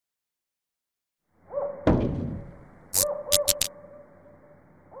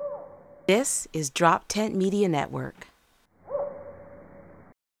This is Drop Tent Media Network.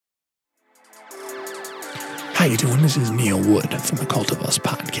 How you doing? This is Neil Wood from the Cult of Us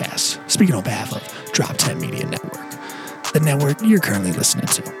podcast, speaking on behalf of Drop 10 Media Network, the network you're currently listening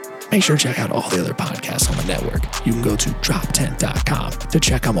to. Make sure to check out all the other podcasts on the network. You can go to drop10.com to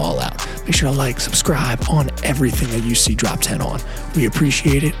check them all out. Make sure to like, subscribe on everything that you see Drop 10 on. We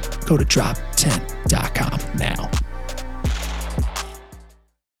appreciate it. Go to drop10.com now.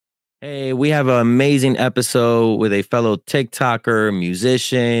 Hey, we have an amazing episode with a fellow TikToker,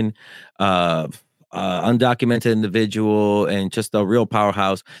 musician, undocumented individual, and just a real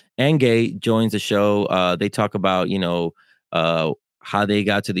powerhouse. Angue joins the show. They talk about, how they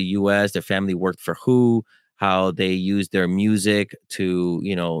got to the U.S., their family worked for who, how they used their music to,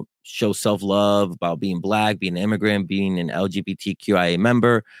 show self-love about being Black, being an immigrant, being an LGBTQIA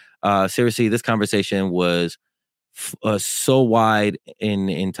member. Seriously, this conversation was so wide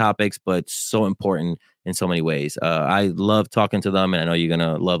in topics, but so important in so many ways. I love talking to them, and I know you're going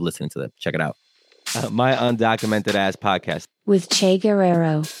to love listening to them. Check it out. My undocumented ass podcast With Che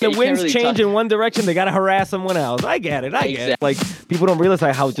Guerrero. The winds change in one direction, they gotta harass someone else. I get it. Like, people don't realize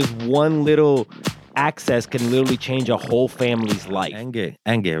how just one little access can literally change a whole family's life. Angue,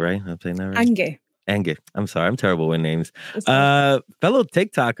 right? I'm saying that right. Angue. I'm sorry, I'm terrible with names. Fellow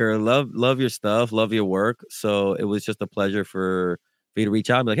TikToker, love your stuff, love your work. So it was just a pleasure for you to reach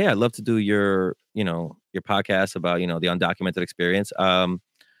out and be like, hey, I'd love to do your podcast about the undocumented experience.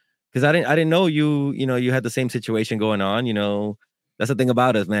 Because I didn't know you had the same situation going on. That's the thing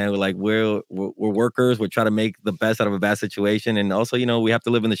about us, man. We're workers. We're trying to make the best out of a bad situation, and also we have to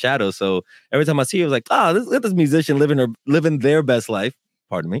live in the shadows. So every time I see you, I was like, look at this musician living their best life.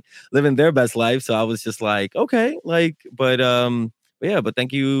 Pardon me, living their best life. So I was just like, okay, but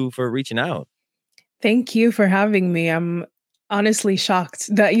thank you for reaching out. Thank you for having me. I'm honestly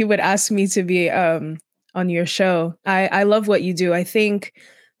shocked that you would ask me to be on your show. I love what you do. I think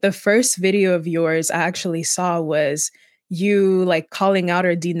the first video of yours I actually saw was you calling out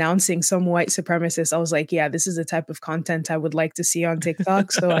or denouncing some white supremacist. I was like, yeah, this is the type of content I would like to see on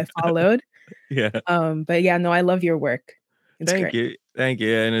TikTok. So I followed. Yeah. But yeah, no, I love your work. It's great. Thank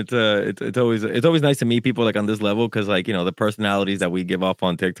you. And it's always nice to meet people on this level, because the personalities that we give off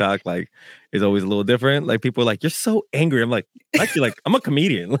on TikTok is always a little different. People are you're so angry. I'm like, actually, I'm a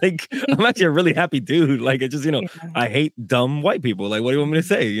comedian. I'm actually a really happy dude. It's just I hate dumb white people. What do you want me to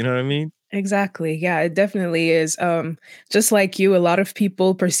say? You know what I mean? Exactly. Yeah, it definitely is. Just like you, a lot of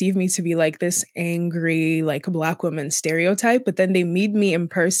people perceive me to be this angry, Black woman stereotype, but then they meet me in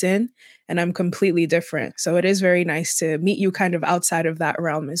person and I'm completely different. So it is very nice to meet you kind of outside of that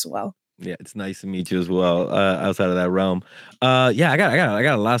realm as well. Yeah, it's nice to meet you as well, outside of that realm. I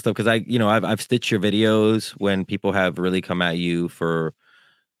got a lot of stuff, because I've stitched your videos when people have really come at you for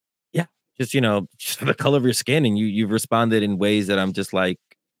just the color of your skin, and you've responded in ways that I'm just like,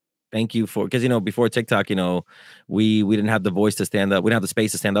 thank you for, because before TikTok, we didn't have the voice to stand up, we didn't have the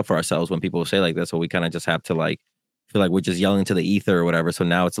space to stand up for ourselves when people say that, so we kind of just have to feel like we're just yelling to the ether or whatever. So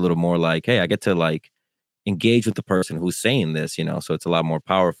now it's a little more hey, I get to engage with the person who's saying this, so it's a lot more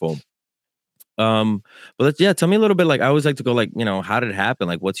powerful. But tell me a little bit. I always like to go how did it happen?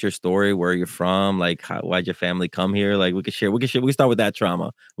 What's your story? Where are you from? Why'd your family come here? We can start with that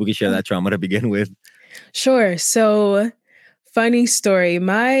trauma. We can share that trauma to begin with. Sure. So funny story.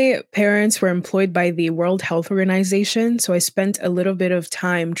 My parents were employed by the World Health Organization. So I spent a little bit of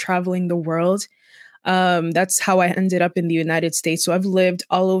time traveling the world. That's how I ended up in the United States. So I've lived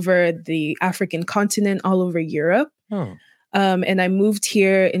all over the African continent, all over Europe. Oh. And I moved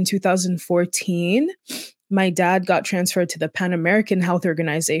here in 2014. My dad got transferred to the Pan American Health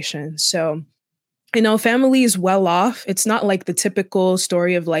Organization. So, family is well off. It's not like the typical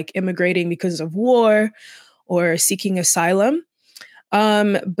story of immigrating because of war or seeking asylum.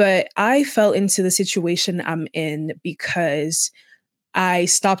 But I fell into the situation I'm in because I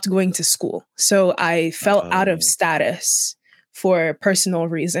stopped going to school. So I fell out of status for personal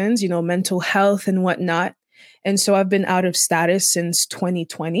reasons, mental health and whatnot. And so I've been out of status since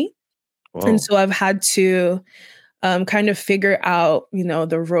 2020. Whoa. And so I've had to kind of figure out,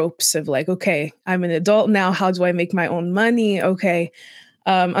 the ropes of okay, I'm an adult now. How do I make my own money? Okay.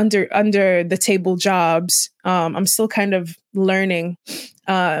 Under the table jobs. I'm still kind of learning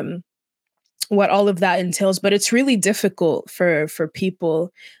what all of that entails, but it's really difficult for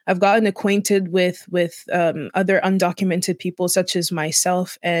people. I've gotten acquainted with other undocumented people such as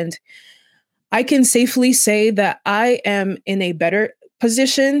myself, and I can safely say that I am in a better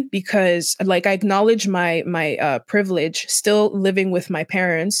position because I acknowledge my privilege still living with my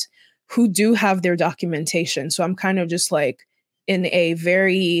parents who do have their documentation. So I'm kind of just in a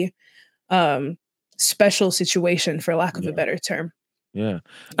very special situation, for lack of a better term. Yeah.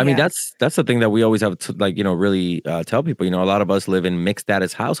 I mean, that's the thing that we always have to really tell people, a lot of us live in mixed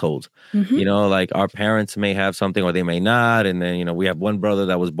status households, like our parents may have something or they may not. And then, we have one brother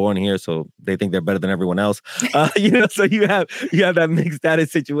that was born here, so they think they're better than everyone else. So you have that mixed status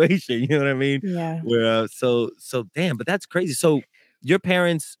situation, you know what I mean? Yeah. Where, so damn, but that's crazy. So your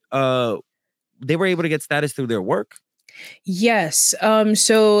parents, they were able to get status through their work? Yes.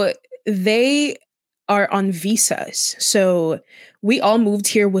 So they are on visas. So we all moved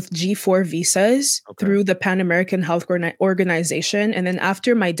here with G4 visas through the Pan American Health Organization. And then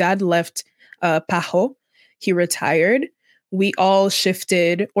after my dad left PAHO, he retired. We all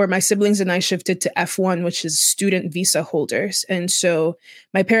shifted, or my siblings and I shifted to F1, which is student visa holders. And so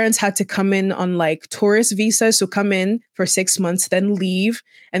my parents had to come in on like tourist visas. So come in for 6 months, then leave,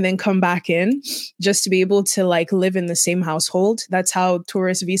 and then come back in just to be able to like live in the same household. That's how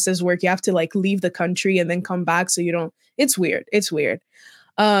tourist visas work. You have to like leave the country and then come back. So you don't, it's weird. It's weird.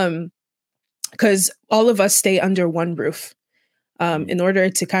 Because all of us stay under one roof. In order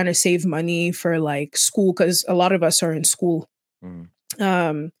to kind of save money for like school, because a lot of us are in school.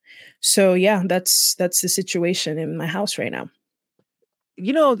 So yeah, that's the situation in my house right now.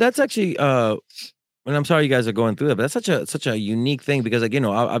 That's actually and I'm sorry you guys are going through that, but that's such a unique thing because like,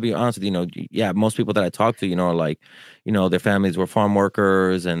 I'll be honest with you, most people that I talk to, are like, their families were farm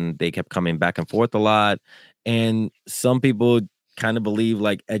workers and they kept coming back and forth a lot. And some people kind of believe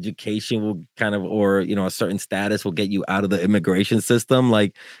like education will kind of, or, a certain status will get you out of the immigration system.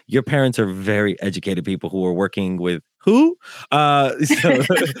 Like your parents are very educated people who are working with who? So,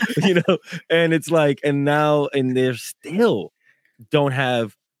 and it's like, and they're still don't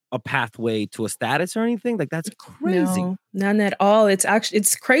have a pathway to a status or anything. Like that's crazy. No, none at all.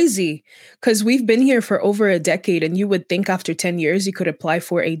 It's crazy because we've been here for over a decade, and you would think after 10 years you could apply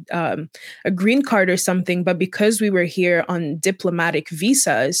for a green card or something. But because we were here on diplomatic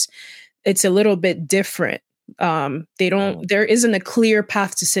visas, it's a little bit different. There isn't a clear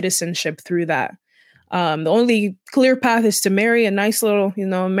path to citizenship through that. The only clear path is to marry a nice little,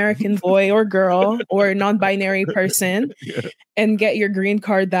 American boy or girl or non-binary person and get your green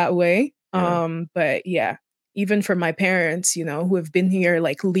card that way. But yeah, even for my parents, who have been here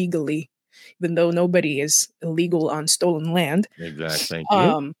like legally, even though nobody is illegal on stolen land. Exactly. Thank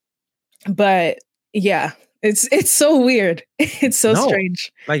you. But yeah, it's so weird. It's so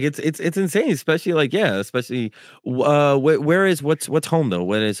strange. Like it's insane, especially like what's home though?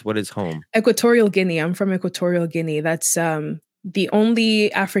 What is home? Equatorial Guinea. I'm from Equatorial Guinea. That's the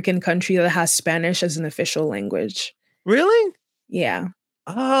only African country that has Spanish as an official language. Really? Yeah.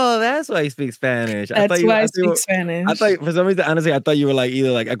 Oh, that's why you speak Spanish. That's why I speak Spanish. I thought for some reason, honestly, I thought you were like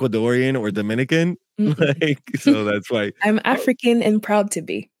either like Ecuadorian or Dominican. So that's why. I'm African and proud to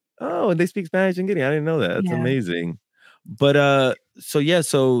be. Oh, and they speak Spanish in Guinea. I didn't know that. That's amazing. But so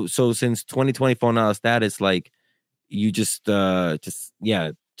since 2024 now status, like you just I'm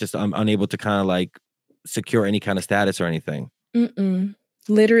unable to kind of like secure any kind of status or anything.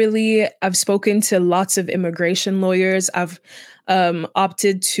 Literally, I've spoken to lots of immigration lawyers. I've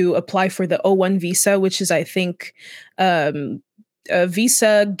opted to apply for the O1 visa, which is, I think, a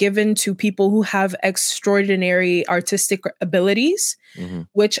visa given to people who have extraordinary artistic abilities,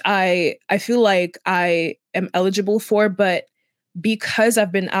 which I feel like I am eligible for, but because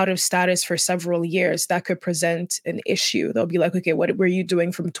I've been out of status for several years, that could present an issue. They'll be like, okay, what were you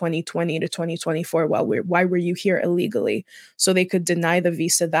doing from 2020 to 2024? Why were you here illegally? So they could deny the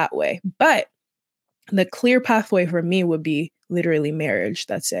visa that way. But the clear pathway for me would be literally marriage.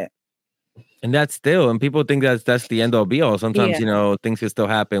 That's it. And and people think that's the end all be all. Sometimes, things can still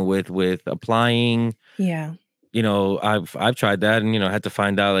happen with applying. Yeah. I've tried that and, had to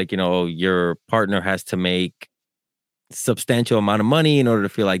find out like, your partner has to make substantial amount of money in order to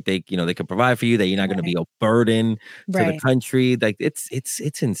feel like they could provide for you, that you're not going to be a burden to the country. Like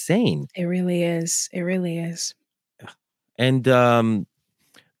it's insane. It really is. It really is. And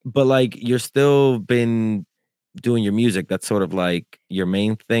but like you're still been doing your music. That's sort of like your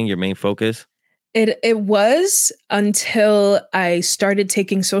main thing, your main focus. It was until I started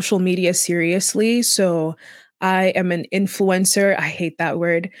taking social media seriously. So I am an influencer. I hate that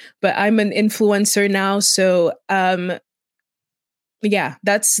word, but I'm an influencer now. So yeah,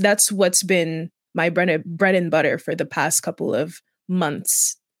 that's what's been my bread and butter for the past couple of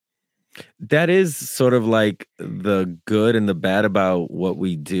months. That is sort of like the good and the bad about what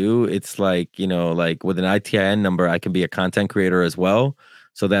we do. It's like, like with an ITIN number, I can be a content creator as well.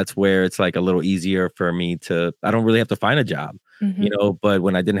 So that's where it's like a little easier for me I don't really have to find a job. you know, but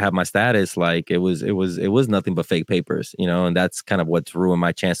when I didn't have my status, like it was nothing but fake papers, you know, and that's kind of what's ruined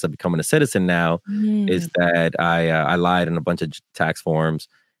my chance of becoming a citizen now is that I lied in a bunch of tax forms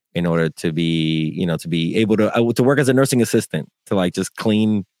in order to be, you know, to be able to work as a nursing assistant, to like just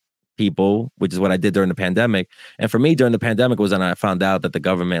clean people, which is what I did during the pandemic. And for me during the pandemic was when I found out that the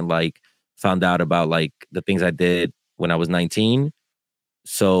government like found out about like the things I did when I was 19.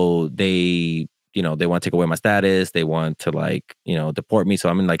 So they, you know, they want to take away my status. They want to like, you know, deport me. So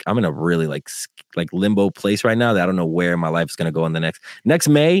I'm in a really like limbo place right now that I don't know where my life is going to go in the next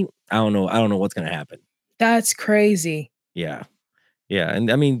May. I don't know what's going to happen. That's crazy. Yeah. Yeah.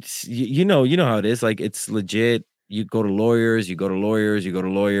 And I mean, you know how it is. Like it's legit. You go to lawyers,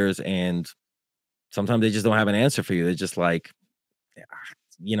 and sometimes they just don't have an answer for you. They're just like,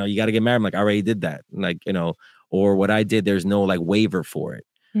 you know, you got to get married. I'm like, I already did that. Like, you know, or what I did, there's no like waiver for it,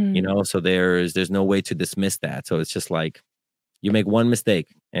 you know, so there's no way to dismiss that. So it's just like you make one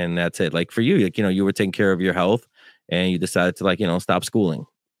mistake and that's it. Like for you, like, you know, you were taking care of your health and you decided to like, you know, stop schooling,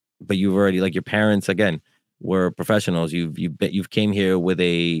 but you've already like your parents again were professionals. You've came here with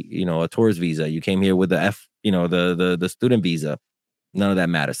a, you know, a tourist visa. You came here with the the student visa. None of that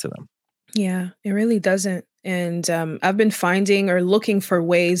matters to them. Yeah, it really doesn't. And I've been finding or looking for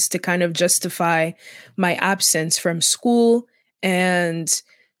ways to kind of justify my absence from school and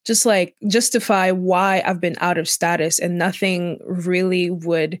just like justify why I've been out of status. And nothing really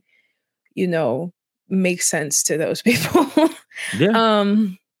would, you know, make sense to those people Yeah.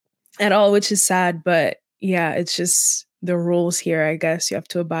 at all, which is sad. But yeah, it's just the rules here, I guess you have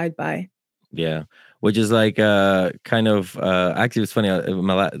to abide by. Yeah. Which is like kind of actually it's funny,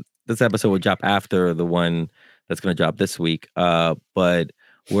 this episode will drop after the one that's going to drop this week. But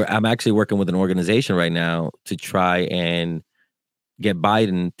I'm actually working with an organization right now to try and get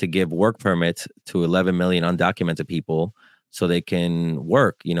Biden to give work permits to 11 million undocumented people so they can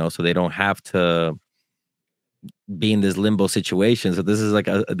work, you know, so they don't have to be in this limbo situation. So this is like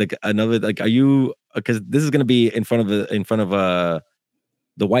another like, are you, because this is going to be in front of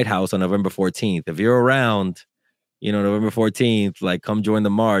the White House on November 14th. If you're around, you know, November 14th, like come join the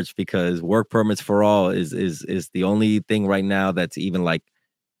march, because work permits for all is the only thing right now that's even like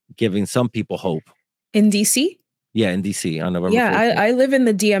giving some people hope. In DC? Yeah, in DC on November Yeah, 14th. I live in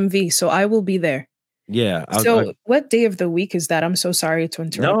the DMV, so I will be there. Yeah. So what day of the week is that? I'm so sorry to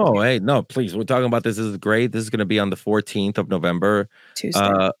interrupt. No, hey, no, please. We're talking about this. This is great. This is going to be on the 14th of November.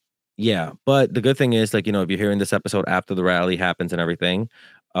 Tuesday. Yeah. But the good thing is, like, you know, if you're hearing this episode after the rally happens and everything,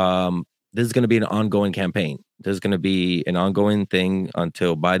 this is going to be an ongoing campaign. There's going to be an ongoing thing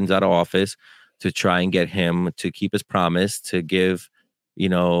until Biden's out of office to try and get him to keep his promise to give, you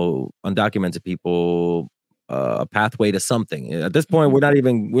know, undocumented people a pathway to something. At this point, we're not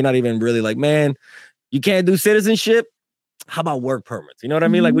even really like, man, you can't do citizenship. How about work permits? You know what I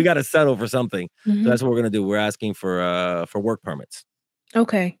mean? Like we got to settle for something. So that's what we're gonna do. We're asking for work permits.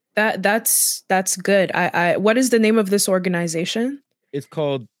 Okay, that's good. I what is the name of this organization? It's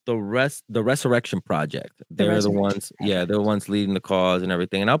called the Resurrection Project. They're the ones, yeah, they're the ones leading the cause and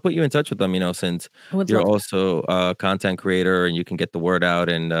everything. And I'll put you in touch with them. You know, since you're also a content creator and you can get the word out.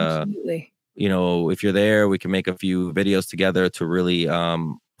 And Absolutely. you know, if you're there, we can make a few videos together to really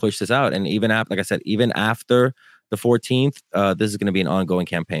push this out. And even after, like I said, even after the 14th, this is going to be an ongoing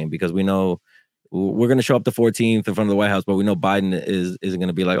campaign, because we know we're going to show up the 14th in front of the White House, but we know Biden isn't going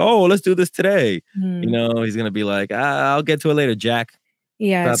to be like, oh, let's do this today. You know, he's going to be like, I'll get to it later, Jack.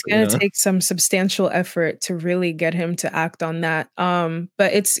 Yeah, it's going to take some substantial effort to really get him to act on that.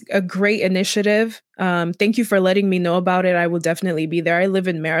 But it's a great initiative. Thank you for letting me know about it. I will definitely be there. I live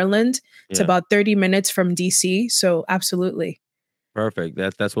in Maryland. It's about 30 minutes from DC. So absolutely. Perfect.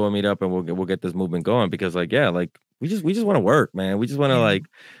 That's where we'll meet up and we'll get this movement going, because like, yeah, like we just want to work, man. We just want to like,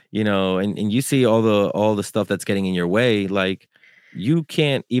 you know, and you see all the stuff that's getting in your way. Like you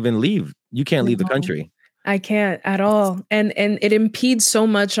can't even leave. You can't leave the country. I can't at all. And it impedes so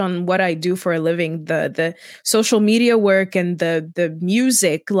much on what I do for a living, the social media work and the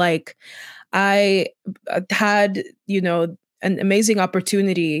music. Like I had, you know, an amazing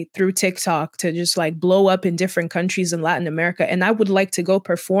opportunity through TikTok to just like blow up in different countries in Latin America. And I would like to go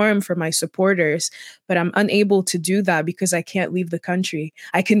perform for my supporters, but I'm unable to do that because I can't leave the country.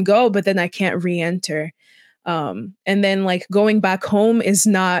 I can go, but then I can't re-enter. And then like going back home is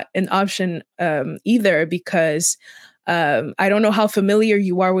not an option either, because I don't know how familiar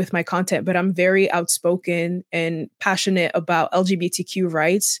you are with my content, but I'm very outspoken and passionate about LGBTQ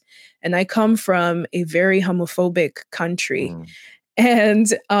rights. And I come from a very homophobic country.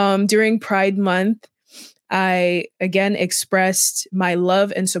 And during Pride Month, I again expressed my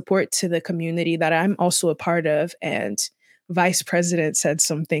love and support to the community that I'm also a part of, and vice president said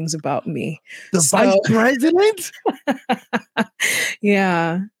some things about me. The vice president?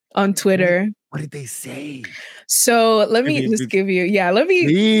 Yeah, on Twitter. What did they say? So let me just give you, let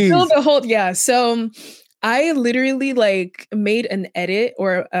me fill the whole, So I literally like made an edit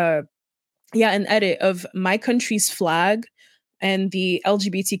or an edit of my country's flag and the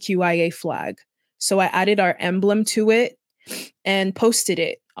LGBTQIA flag. So I added our emblem to it and posted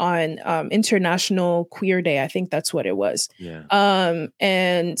it on International Queer Day. I think that's what it was. Yeah.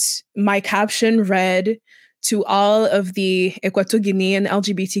 And my caption read, to all of the Equatorial Guinean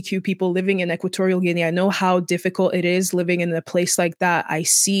LGBTQ people living in Equatorial Guinea, I know how difficult it is living in a place like that. I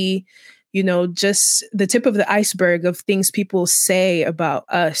see, just the tip of the iceberg of things people say about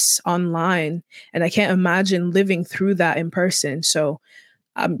us online. And I can't imagine living through that in person. So,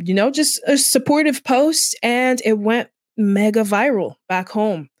 just a supportive post, and it went mega viral back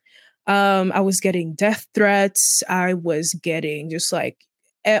home. I was getting death threats. I was getting just like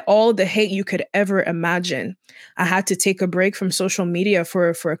all the hate you could ever imagine. I had to take a break from social media for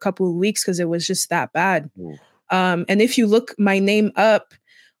a couple of weeks because it was just that bad. And if you look my name up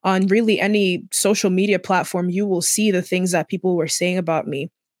on really any social media platform, you will see the things that people were saying about me.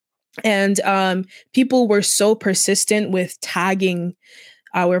 And people were so persistent with tagging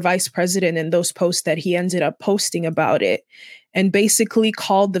our vice president in those posts that he ended up posting about it and basically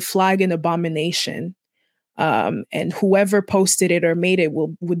called the flag an abomination. And whoever posted it or made it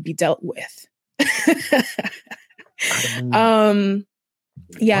would be dealt with. Petrifying.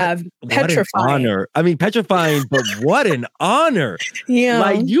 What an honor. I mean, petrifying, but what an honor. Yeah.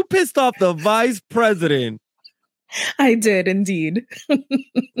 Like, you pissed off the vice president. I did indeed.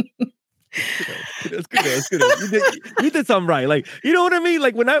 It's good. You did something right. Like, you know what I mean?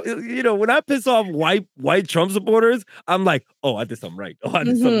 Like when I piss off white Trump supporters, I'm like, oh, I did something right. Oh, I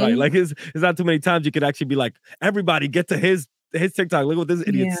did something right. Like it's not too many times you could actually be like, everybody get to his TikTok. Look what this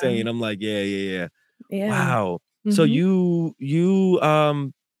idiot's saying. I'm like, yeah. Wow. So you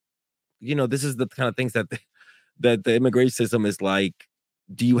this is the kind of things that the immigration system is like.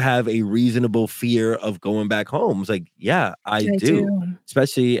 Do you have a reasonable fear of going back home? It's like, yeah, I do.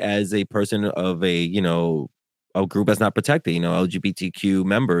 Especially as a person of a group that's not protected. LGBTQ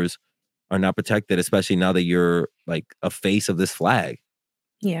members are not protected, especially now that you're like a face of this flag.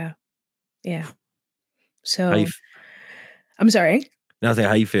 Yeah. So I'm sorry. Now say,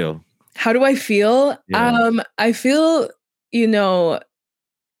 how you feel? How do I feel? Yeah. I feel, I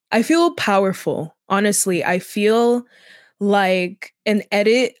feel powerful. Honestly, I feel like an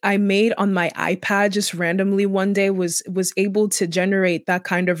edit I made on my iPad just randomly one day was able to generate that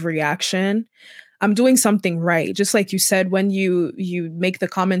kind of reaction. I'm doing something right. Just like you said, when you make the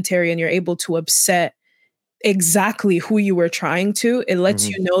commentary and you're able to upset exactly who you were trying to, it lets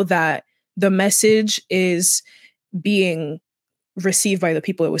you know that the message is being received by the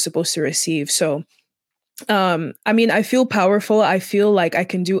people it was supposed to receive. So, I mean, I feel powerful. I feel like I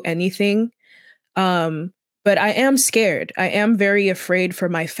can do anything. But I am scared. I am very afraid for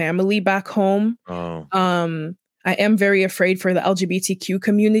my family back home. Oh. I am very afraid for the LGBTQ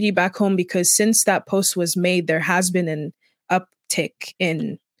community back home because since that post was made, there has been an uptick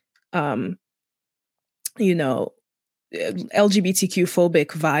in, LGBTQ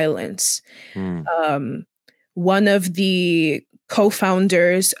phobic violence. One of the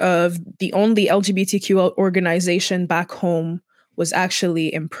co-founders of the only LGBTQ organization back home was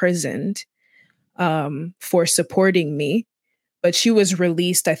actually imprisoned for supporting me, but she was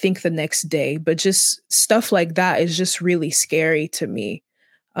released, I think, the next day. But just stuff like that is just really scary to me.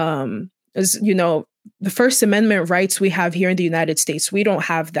 As the First Amendment rights we have here in the United States, we don't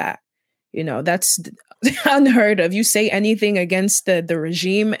have that. That's unheard of. You say anything against the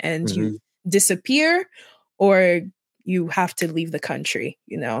regime and you disappear, or you have to leave the country.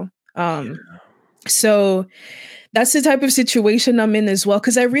 So that's the type of situation I'm in as well.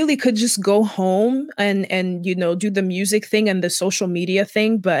 Because I really could just go home and do the music thing and the social media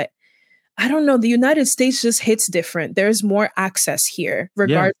thing. But I don't know. The United States just hits different. There's more access here,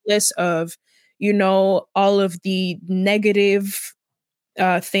 regardless of, all of the negative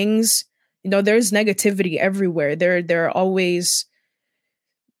things. There's negativity everywhere. There are always.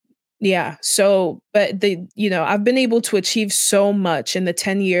 Yeah. So, but I've been able to achieve so much in the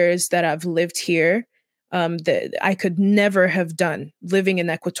 10 years that I've lived here. That I could never have done living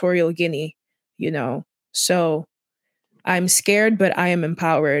in Equatorial Guinea, So I'm scared, but I am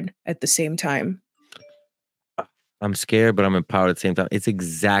empowered at the same time. I'm scared, but I'm empowered at the same time. It's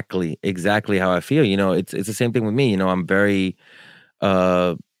exactly how I feel. It's the same thing with me. I'm very,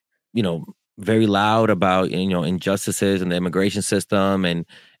 very loud about, injustices in the immigration system. And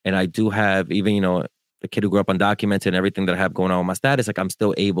I do have even, a kid who grew up undocumented and everything that I have going on with my status, like I'm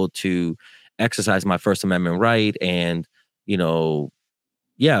still able to exercise my First Amendment right and, you know,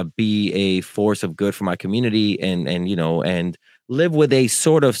 yeah, be a force of good for my community and you know, and live with a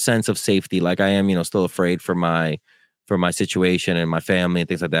sort of sense of safety. Like I am, you know, still afraid for my situation and my family and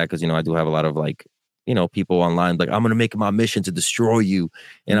things like that. Cause, you know, I do have a lot of like, you know, people online like, I'm gonna make it my mission to destroy you.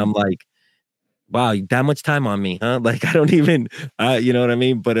 And I'm like, wow, that much time on me, huh? Like I don't even you know what I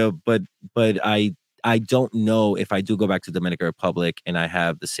mean? But I don't know if I do go back to Dominican Republic and I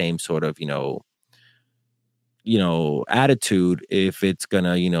have the same sort of, you know, attitude if it's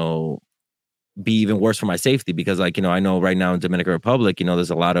gonna, you know, be even worse for my safety because like, you know, I know right now in Dominican Republic, you know,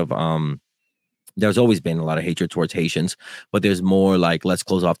 there's always been a lot of hatred towards Haitians, but there's more like, let's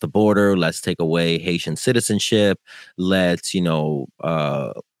close off the border. Let's take away Haitian citizenship. Let's,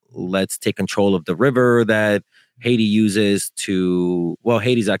 let's take control of the river that Haiti uses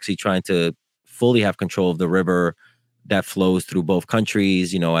Haiti's actually trying to fully have control of the river that flows through both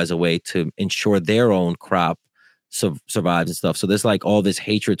countries, you know, as a way to ensure their own crop survives and stuff. So there's like all this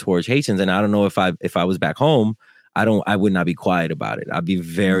hatred towards Haitians. And I don't know if I was back home, I would not be quiet about it. I'd be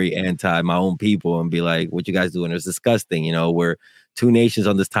very anti my own people and be like, what you guys doing is disgusting. You know, we're two nations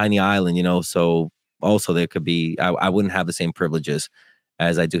on this tiny island, you know, so also there could be, I wouldn't have the same privileges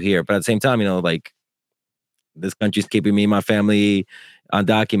as I do here. But at the same time, you know, like this country's keeping me and my family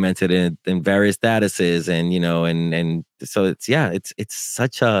undocumented in various statuses. And, you know, and so it's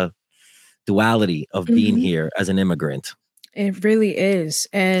such a duality of being here as an immigrant. It really is.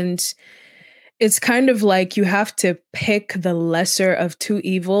 And it's kind of like you have to pick the lesser of two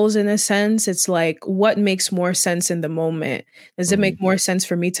evils in a sense. It's like, what makes more sense in the moment? Does it make more sense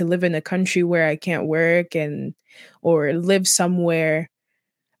for me to live in a country where I can't work or live somewhere?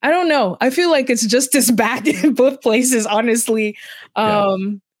 I don't know. I feel like it's just as bad in both places, honestly.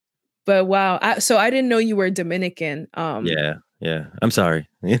 But wow. So I didn't know you were Dominican. Yeah. I'm sorry.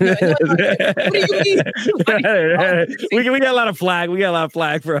 No, what do you mean? We got a lot of flag. We got a lot of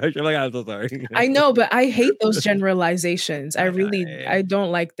flag for us. I'm like, I'm so sorry. I know, but I hate those generalizations. I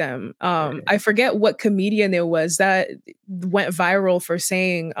don't like them. I forget what comedian it was that went viral for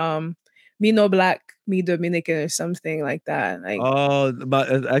saying, me no black, me Dominican or something like that. Like,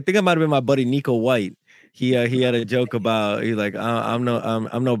 I think it might have been my buddy Nico White. He had a joke about he's like I'm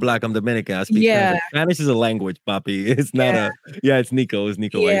no black, I'm Dominican, I speak Spanish. Spanish is a language, Papi. It's not it's Nico White.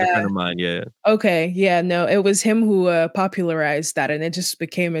 He's a friend of mine. Okay, no, it was him who popularized that, and it just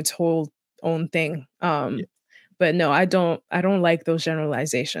became its whole own thing. But no, I don't like those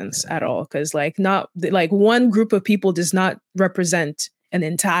generalizations at all, because like not like one group of people does not represent an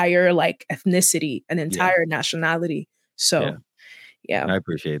entire like ethnicity, an entire nationality. So I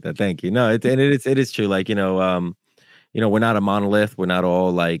appreciate that. Thank you. No, it is true. Like, you know, we're not a monolith. We're not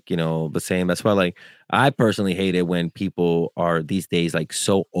all like, you know, the same. That's why, like, I personally hate it when people are these days like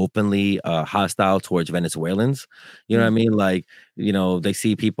so openly hostile towards Venezuelans. You know what I mean? Like, you know, they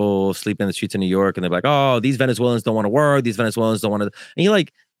see people sleep in the streets of New York and they're like, oh, these Venezuelans don't want to work. These Venezuelans don't want to. And you're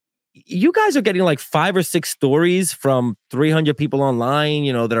like, you guys are getting like 5 or 6 stories from 300 people online,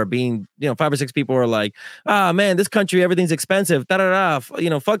 you know, that are being, you know, 5 or 6 people are like, man, this country, everything's expensive. You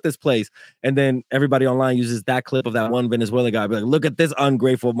know, fuck this place. And then everybody online uses that clip of that one Venezuelan guy. Be like, look at this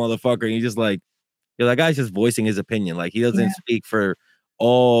ungrateful motherfucker. And you're like, guy's just voicing his opinion. Like he doesn't speak for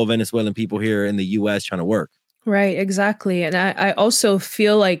all Venezuelan people here in the US trying to work. Right, exactly. And I also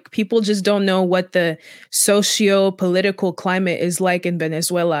feel like people just don't know what the socio-political climate is like in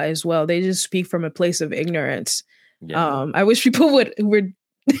Venezuela as well. They just speak from a place of ignorance. I wish people would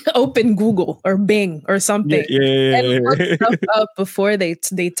open Google or Bing or something and look stuff up before they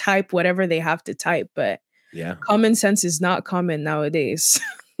type whatever they have to type. But common sense is not common nowadays.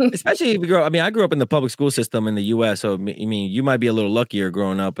 Especially if you grow. I mean, I grew up in the public school system in the US. So I mean, you might be a little luckier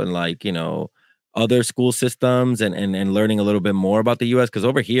growing up in like, you know, other school systems and learning a little bit more about the US, because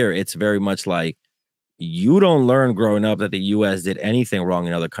over here it's very much like you don't learn growing up that the US did anything wrong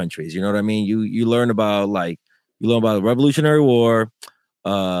in other countries. You know what I mean? You learn about the Revolutionary War,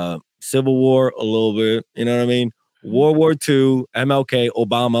 Civil War a little bit, you know what I mean? World War II, MLK,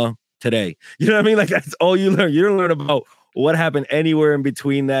 Obama, today. You know what I mean? Like that's all you learn. You don't learn about what happened anywhere in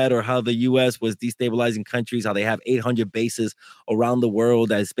between that, or how the US was destabilizing countries, how they have 800 bases around the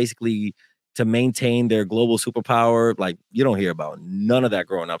world as basically to maintain their global superpower. Like you don't hear about none of that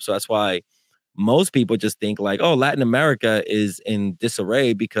growing up. So that's why most people just think like, oh, Latin America is in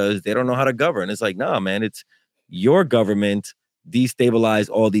disarray because they don't know how to govern. It's like, no, man, it's your government destabilized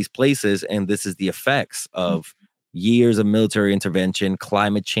all these places. And this is the effects of years of military intervention,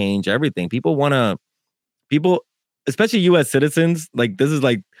 climate change, everything. People, especially US citizens, like this is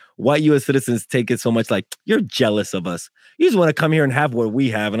like white U.S. citizens take it so much like, you're jealous of us. You just want to come here and have what we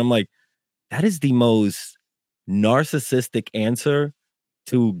have. And I'm like, that is the most narcissistic answer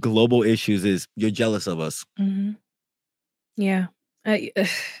to global issues is you're jealous of us. Mm-hmm. Yeah.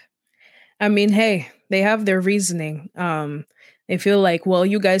 I mean, hey, they have their reasoning. They feel like, well,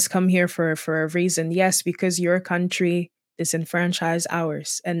 you guys come here for a reason. Yes, because your country disenfranchised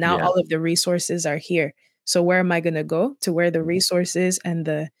ours, and now Yeah. all of the resources are here. So where am I going to go? To where the resources and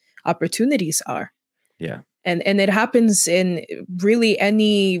the opportunities are. Yeah. And it happens in really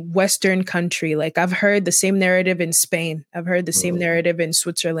any Western country. Like I've heard the same narrative in Spain. I've heard the same narrative in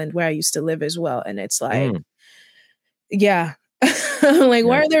Switzerland, where I used to live as well. And it's like, yeah. Like,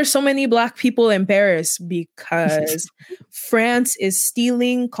 why are there so many Black people in Paris? Because France is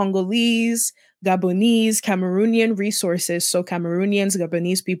stealing Congolese, Gabonese, Cameroonian resources. So Cameroonians,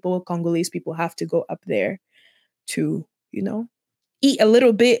 Gabonese people, Congolese people have to go up there to, eat a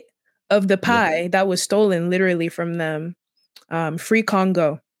little bit of the pie that was stolen literally from them. Free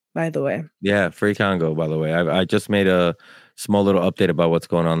Congo, by the way. Yeah, free Congo, by the way. I just made a small little update about what's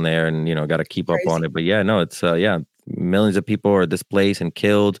going on there and, got to keep up on it. But yeah, no, it's, millions of people are displaced and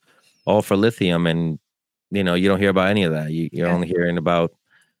killed all for lithium. And, you don't hear about any of that. You're only hearing about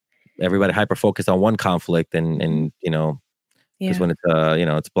everybody hyper-focused on one conflict and because when it's,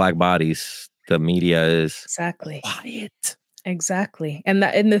 it's Black bodies, the media is quiet. Exactly. And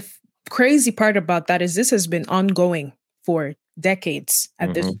the crazy part about that is this has been ongoing for decades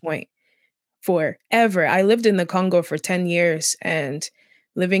at this point, forever. I lived in the Congo for 10 years, and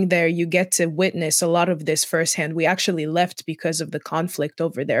living there, you get to witness a lot of this firsthand. We actually left because of the conflict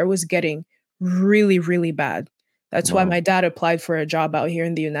over there. It was getting really, really bad. That's why my dad applied for a job out here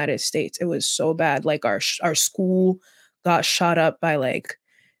in the United States. It was so bad. Like our school got shot up by like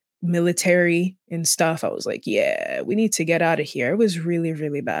military and stuff. I was like, yeah, we need to get out of here. It was really,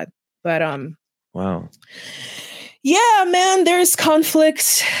 really bad. But wow. Yeah, man, there's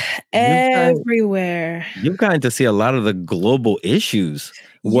conflicts everywhere. You've gotten to see a lot of the global issues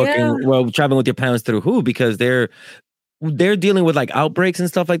traveling with your parents through who? Because they're dealing with like outbreaks and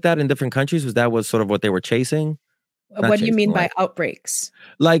stuff like that in different countries. Was sort of what they were chasing? What do you mean by outbreaks?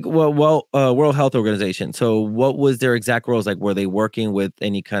 Like, World Health Organization. So what was their exact roles? Like, were they working with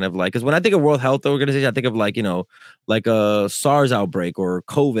any kind of like, because when I think of World Health Organization, I think of like, like a SARS outbreak or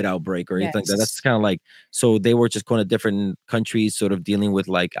COVID outbreak or anything like that. That's kind of like, so they were just going to different countries sort of dealing with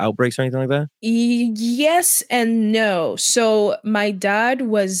like outbreaks or anything like that? Yes and no. So my dad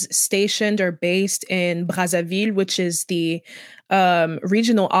was stationed or based in Brazzaville, which is the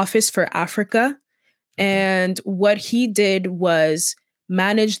regional office for Africa. And what he did was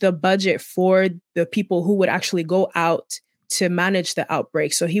manage the budget for the people who would actually go out to manage the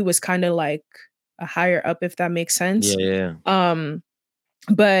outbreak. So he was kind of like a higher up, if that makes sense. Yeah.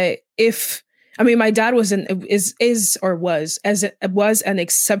 But my dad was an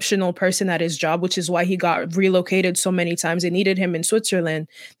exceptional person at his job, which is why he got relocated so many times. They needed him in Switzerland,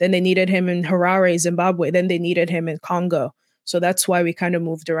 then they needed him in Harare, Zimbabwe, then they needed him in Congo. So that's why we kind of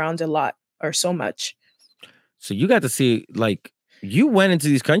moved around a lot or so much. So you got to see, like, you went into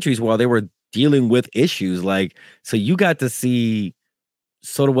these countries while they were dealing with issues. Like, so you got to see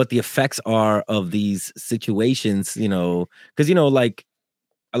sort of what the effects are of these situations, because, like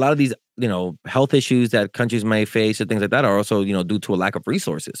a lot of these, health issues that countries may face or things like that are also, due to a lack of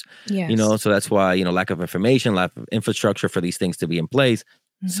resources. Yes. So that's why, lack of information, lack of infrastructure for these things to be in place.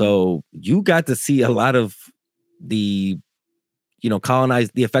 Mm-hmm. So you got to see a lot of the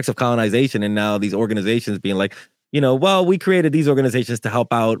the effects of colonization, and now these organizations being like, well, we created these organizations to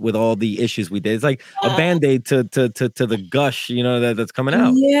help out with all the issues we did. It's like a Band-Aid to the gush, that's coming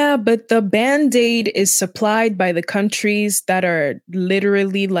out. Yeah, but the Band-Aid is supplied by the countries that are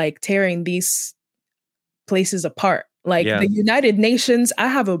literally like tearing these places apart. Like the United Nations, I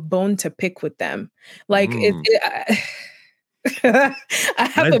have a bone to pick with them. Like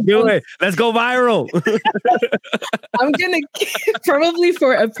Let's go viral. I'm gonna probably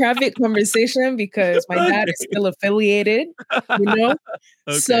for a private conversation because my dad is still affiliated, Okay.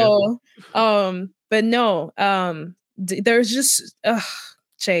 So, but no, there's just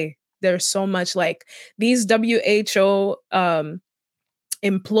Che, there's so much like these WHO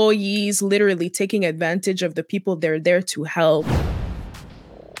employees literally taking advantage of the people they're there to help.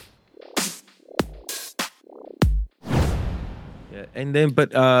 And then,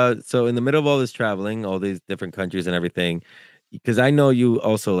 but so in the middle of all this traveling, all these different countries and everything, because I know you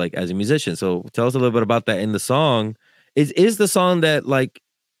also like as a musician. So tell us a little bit about that in the song. Is the song that like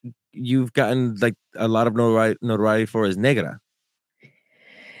you've gotten like a lot of notoriety for is Negra?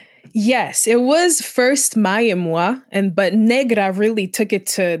 Yes, it was first Moi, but Negra really took it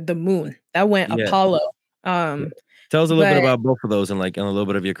to the moon. That went Yeah. Apollo. Yeah. Tell us a little bit But about both of those and like a little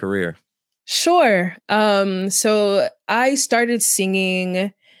bit of your career. sure. So I started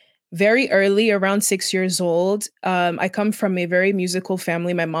singing very early, around 6 years old. I come from a very musical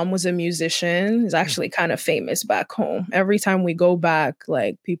family. My mom was a musician. Is actually kind of famous back home. Every time we go back,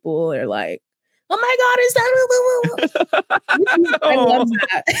 like people are like, "Oh my God, is that?" I love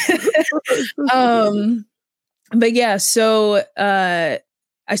Oh. that. But yeah, so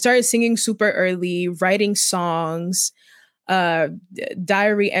I started singing super early, writing songs.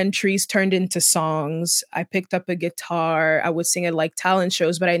 Diary entries turned into songs. I picked up a guitar. I would sing at like talent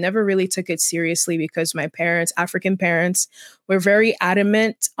shows, but I never really took it seriously because my parents, African parents, were very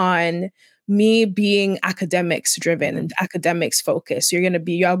adamant on me being academics driven and academics focused. You are going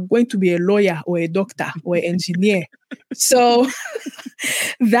to be a lawyer or a doctor or an engineer. So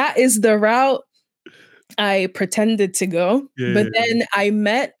that is the route I pretended to go. But then I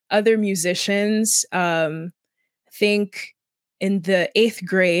met other musicians. Think in the 8th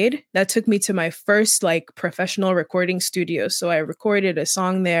grade, that took me to my first like professional recording studio. So I recorded a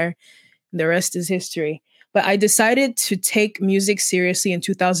song there. The rest is history. But I decided to take music seriously in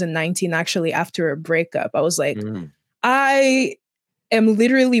 2019, actually, after a breakup. I was like, I am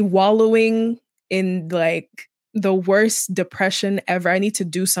literally wallowing in like the worst depression ever. I need to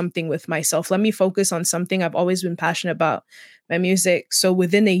do something with myself. Let me focus on something I've always been passionate about, my music. So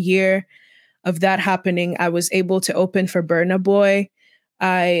within a year of that happening, I was able to open for Burna Boy.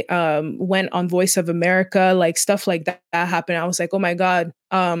 I went on Voice of America, like stuff like that happened. I was like, oh my God,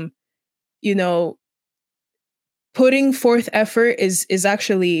 you know, putting forth effort is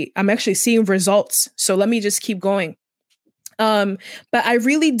actually, I'm actually seeing results. So let me just keep going. But I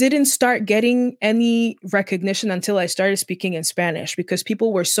really didn't start getting any recognition until I started speaking in Spanish because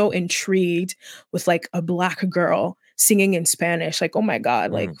people were so intrigued with like a Black girl singing in Spanish. Like, oh my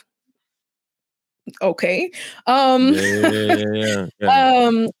God, like, okay. But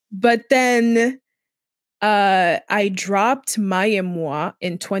then I dropped MUAP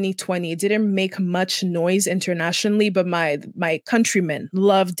in 2020. It didn't make much noise internationally, but my countrymen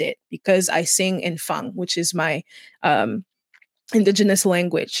loved it because I sing in Fang, which is my indigenous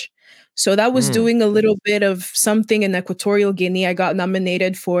language. So that was doing a little bit of something in Equatorial Guinea. I got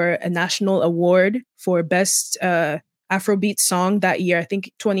nominated for a national award for best Afrobeat song that year, I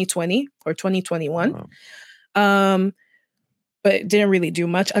think 2020 or 2021. Wow. But it didn't really do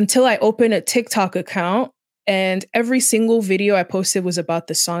much until I opened a TikTok account. And every single video I posted was about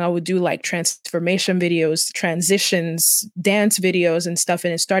the song. I would do like transformation videos, transitions, dance videos, and stuff.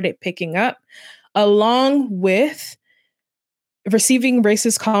 And it started picking up along with receiving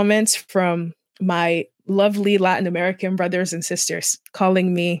racist comments from my lovely Latin American brothers and sisters,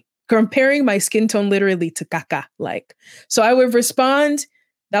 calling me, comparing my skin tone literally to caca. Like, so I would respond,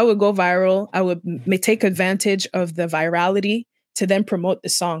 that would go viral. I would take advantage of the virality to then promote the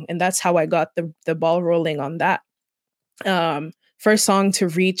song. And that's how I got the ball rolling on that. First song to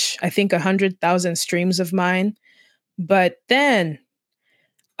reach, I think, 100,000 streams of mine. But then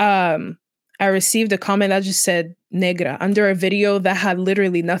I received a comment that just said negra under a video that had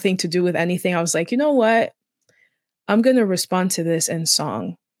literally nothing to do with anything. I was like, you know what? I'm going to respond to this in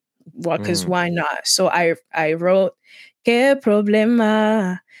song. Well, because why not? So I wrote, ¿Qué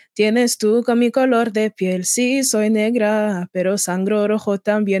problema tienes tú con mi color de piel? Sí, soy negra, pero sangro rojo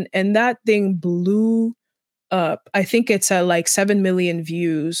también. And that thing blew up. I think it's at like 7 million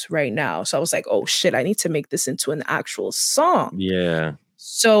views right now. So I was like, oh shit, I need to make this into an actual song. Yeah.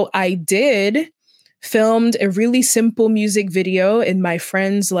 So I did, filmed a really simple music video in my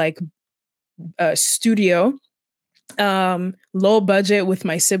friend's like studio, low budget with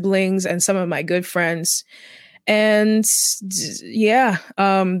my siblings and some of my good friends. And yeah,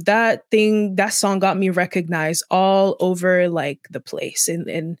 that song got me recognized all over like the place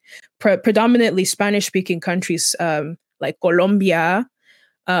in predominantly Spanish speaking countries, like Colombia,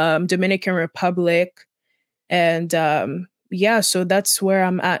 Dominican Republic. And yeah, so that's where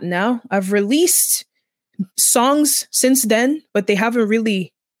I'm at now. I've released songs since then, but they haven't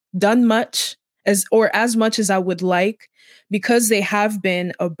really done much as much as I would like, because they have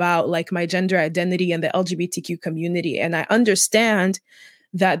been about like my gender identity and the LGBTQ community. And I understand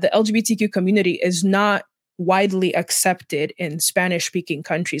that the LGBTQ community is not widely accepted in Spanish speaking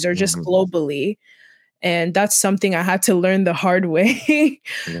countries or just globally. And that's something I had to learn the hard way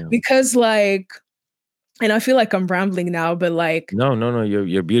because like, and I feel like I'm rambling now, but like no,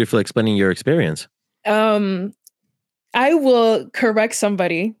 you're beautifully explaining your experience. I will correct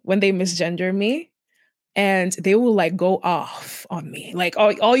somebody when they misgender me, and they will like go off on me. Like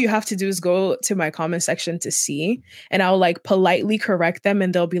all you have to do is go to my comment section to see, and I'll like politely correct them,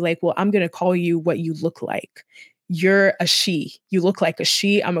 and they'll be like, well, I'm going to call you what you look like. You're a she. You look like a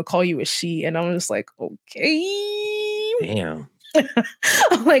she. I'm going to call you a she. And I'm just like, okay. Damn.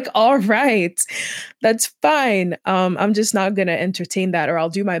 I'm like, all right, that's fine. I'm just not going to entertain that, or I'll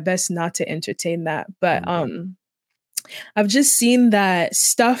do my best not to entertain that. But I've just seen that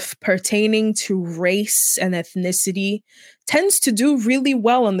stuff pertaining to race and ethnicity tends to do really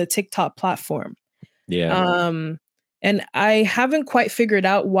well on the TikTok platform. Yeah. And I haven't quite figured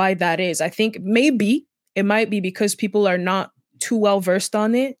out why that is. I think maybe it might be because people are not too well versed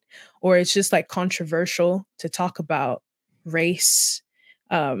on it, or it's just like controversial to talk about race.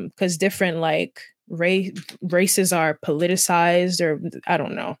 Because different like races are politicized, or I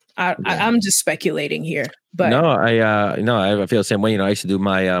don't know. I'm just speculating here. But no, I feel the same way. You know, I used to do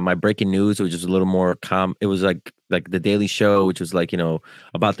my breaking news, which is a little more it was like the Daily Show, which was like, you know,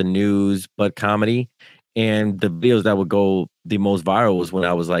 about the news but comedy. And the videos that would go the most viral was when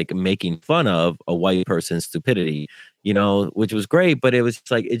I was like making fun of a white person's stupidity, you know, which was great, but it was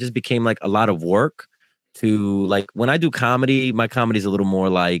just like it just became like a lot of work to like when I do comedy, my comedy is a little more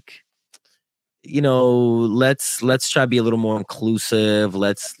like, you know, let's try to be a little more inclusive.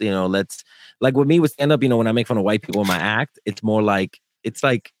 Let's like with me with stand up, you know, when I make fun of white people in my act, it's more like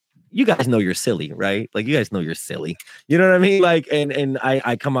you guys know you're silly, right? Like you guys know you're silly. You know what I mean? Like and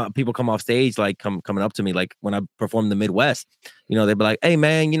I come up, people come off stage like coming up to me like when I perform in the Midwest, you know, they'd be like, "Hey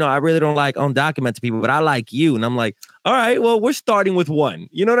man, you know, I really don't like undocumented people, but I like you." And I'm like, "All right, well, we're starting with one."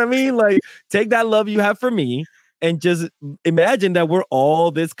 You know what I mean? Like take that love you have for me and just imagine that we're all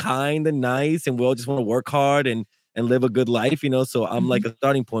this kind and nice and we all just want to work hard and live a good life, you know? So I'm like a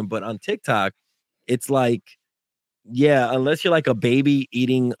starting point. But on TikTok, it's like, yeah, unless you're like a baby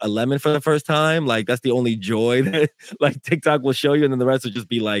eating a lemon for the first time, like that's the only joy that like TikTok will show you. And then the rest will just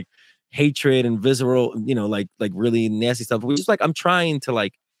be like hatred and visceral, you know, like really nasty stuff. Which is like, I'm trying to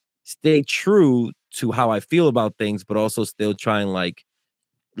like stay true to how I feel about things, but also still try and like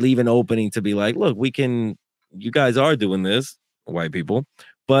leave an opening to be like, look, you guys are doing this, white people,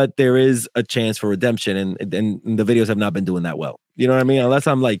 but there is a chance for redemption. And the videos have not been doing that well. You know what I mean? Unless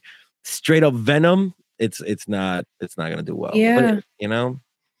I'm like straight up venom, it's not gonna do well. yeah. But, you know,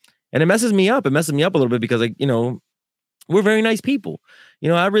 and it messes me up. It messes me up a little bit because like, you know, we're very nice people. You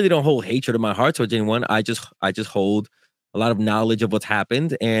know, I really don't hold hatred in my heart towards anyone. I just hold a lot of knowledge of what's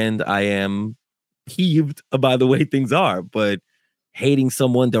happened, and I am peeved by the way things are. But hating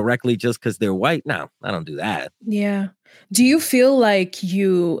someone directly just because they're white, no, I don't do that. Yeah. Do you feel like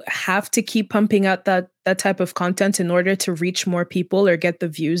you have to keep pumping out that type of content in order to reach more people or get the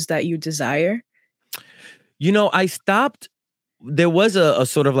views that you desire? You know, I stopped. There was a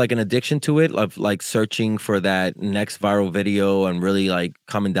sort of like an addiction to it of like searching for that next viral video and really like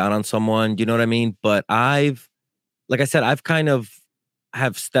coming down on someone. You know what I mean? But like I said, I've kind of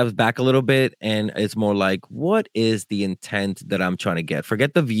have stepped back a little bit, and it's more like, what is the intent that I'm trying to get?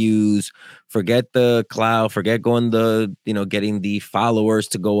 Forget the views, forget the clout, forget getting the followers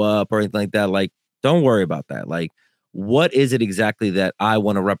to go up or anything like that. Like, don't worry about that. Like, what is it exactly that I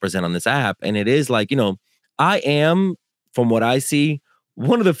want to represent on this app? And it is like, you know, I am, from what I see,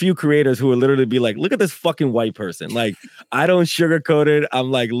 one of the few creators who will literally be like, look at this fucking white person. Like, I don't sugarcoat it.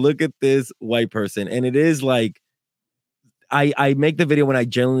 I'm like, look at this white person. And it is like, I make the video when I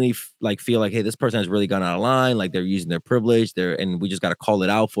genuinely feel like, hey, this person has really gone out of line. Like they're using their privilege and we just got to call it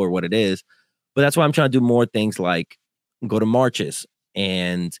out for what it is. But that's why I'm trying to do more things like go to marches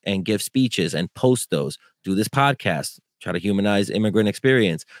and give speeches and post those, do this podcast, try to humanize immigrant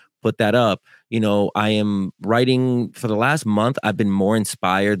experience, put that up. You know, I am writing for the last month. I've been more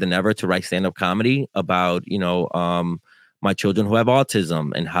inspired than ever to write stand-up comedy about, you know, my children who have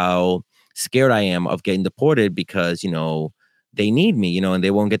autism and how scared I am of getting deported because, you know, they need me, you know, and they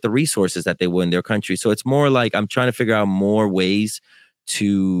won't get the resources that they would in their country. So it's more like I'm trying to figure out more ways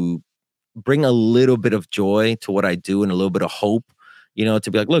to bring a little bit of joy to what I do and a little bit of hope, you know, to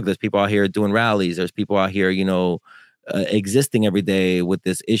be like, look, there's people out here doing rallies. There's people out here, you know, existing every day with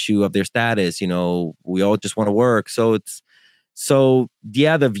this issue of their status. You know, we all just want to work. So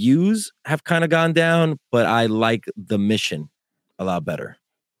yeah, the views have kind of gone down, but I like the mission a lot better,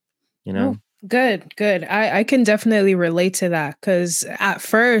 you know? Oh, good. I can definitely relate to that because at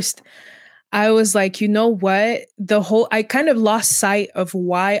first I was like, you know what? I kind of lost sight of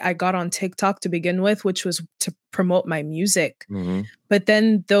why I got on TikTok to begin with, which was to promote my music. Mm-hmm. But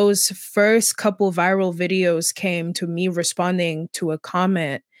then those first couple viral videos came to me responding to a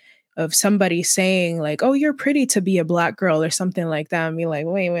comment of somebody saying like, "Oh, you're pretty to be a Black girl," or something like that. And be like,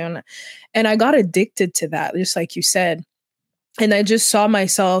 wait, I'm not. And I got addicted to that, just like you said. And I just saw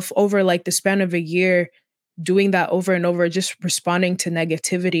myself over like the span of a year doing that over and over, just responding to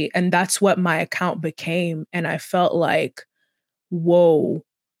negativity. And that's what my account became. And I felt like, whoa,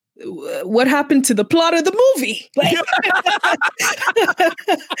 what happened to the plot of the movie? Like,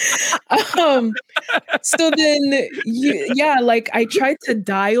 so then, like I tried to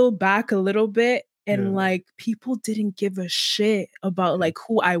dial back a little bit, and like people didn't give a shit about like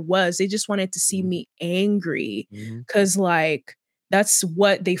who I was. They just wanted to see me angry, because like that's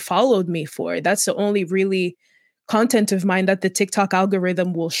what they followed me for. That's the only really content of mine that the TikTok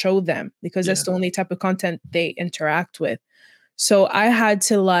algorithm will show them, because that's the only type of content they interact with. So I had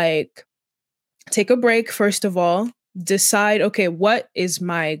to like take a break, first of all, decide, okay, what is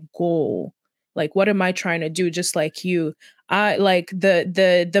my goal? Like, what am I trying to do? Just like you, I like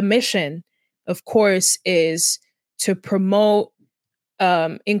the mission, of course, is to promote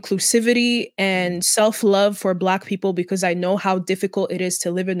inclusivity and self-love for Black people, because I know how difficult it is to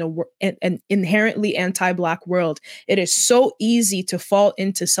live in an inherently anti-Black world. It is so easy to fall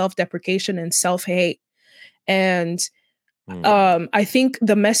into self-deprecation and self-hate. And I think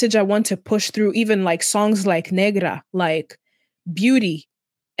the message I want to push through, even like songs like Negra, like beauty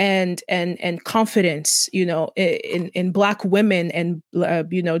and confidence, you know, in Black women, and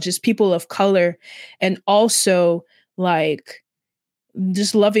you know, just people of color, and also like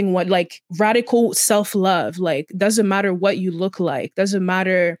just loving what, like radical self-love. Like, doesn't matter what you look like, doesn't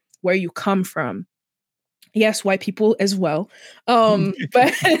matter where you come from. Yes, white people as well.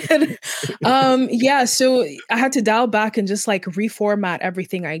 But yeah, so I had to dial back and just like reformat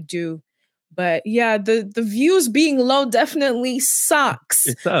everything I do. But yeah, the views being low definitely sucks.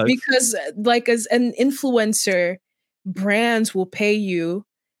 It sucks. Because like as an influencer, brands will pay you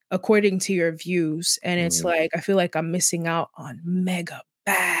according to your views. And it's like, I feel like I'm missing out on mega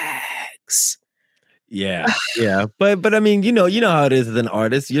bags. Yeah. But I mean, you know how it is as an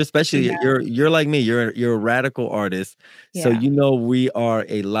artist. You're especially you're like me. You're a radical artist. So you know we are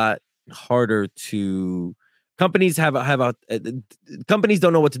a lot harder to. Companies companies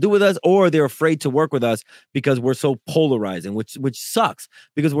don't know what to do with us, or they're afraid to work with us because we're so polarizing, which sucks,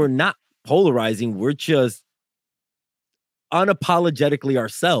 because we're not polarizing. We're just unapologetically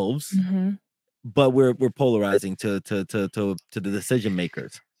ourselves, but we're polarizing to the decision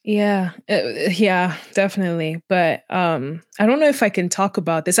makers. Yeah, definitely. But I don't know if I can talk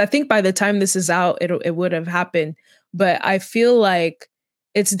about this. I think by the time this is out, it would have happened. But I feel like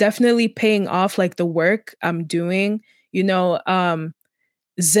it's definitely paying off, like the work I'm doing. You know,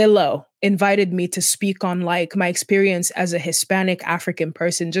 Zillow invited me to speak on like my experience as a Hispanic African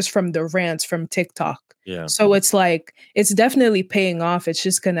person, just from the rants from TikTok. Yeah. So it's like, it's definitely paying off. It's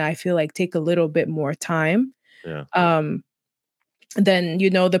just gonna, I feel like, take a little bit more time. Yeah. Than, you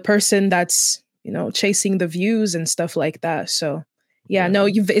know, the person that's, you know, chasing the views and stuff like that. So no,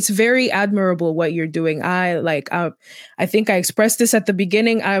 it's very admirable what you're doing. I think I expressed this at the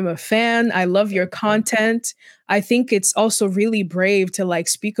beginning. I'm a fan. I love your content. I think it's also really brave to like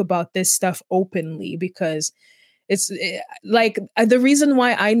speak about this stuff openly, because it's like the reason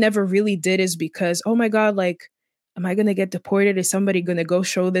why I never really did is because, oh my God, like, am I going to get deported? Is somebody going to go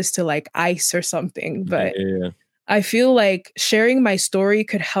show this to like ICE or something? But I feel like sharing my story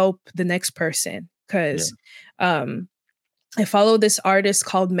could help the next person, because I follow this artist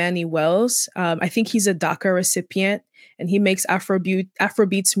called Manny Wells. I think he's a DACA recipient, and he makes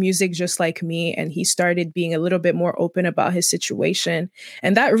Afrobeats music just like me. And he started being a little bit more open about his situation.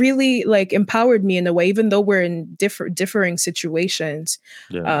 And that really like empowered me in a way, even though we're in differing situations.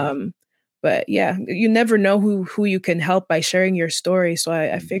 But yeah, you never know who you can help by sharing your story. So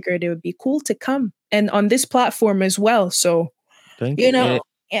I figured it would be cool to come, and on this platform as well. So, you know,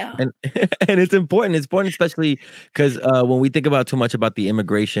 and it's important. It's important, especially because when we think about too much about the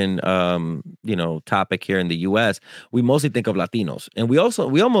immigration, you know, topic here in the U.S., we mostly think of Latinos, and we almost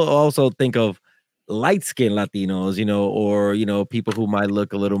also think of light-skinned Latinos, you know, or, you know, people who might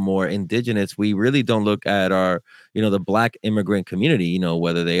look a little more indigenous. We really don't look at our, you know, the Black immigrant community, you know,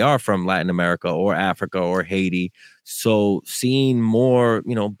 whether they are from Latin America or Africa or Haiti. So seeing more,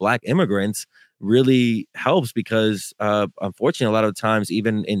 you know, Black immigrants really helps, because unfortunately, a lot of times,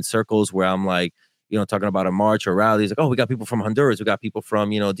 even in circles where I'm like, you know, talking about a march or rally, it's like, oh, we got people from Honduras, we got people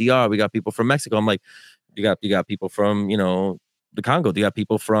from, you know, DR, we got people from Mexico. I'm like, you got people from, you know, the Congo, do you have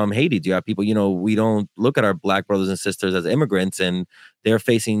people from Haiti? Do you have people, you know, we don't look at our Black brothers and sisters as immigrants, and they're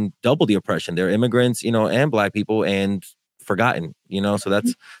facing double the oppression. They're immigrants, you know, and Black people, and forgotten, you know. So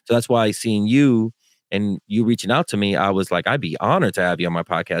that's why seeing you And you reaching out to me, I was like, I'd be honored to have you on my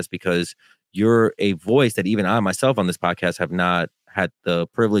podcast because you're a voice that even I myself on this podcast have not had the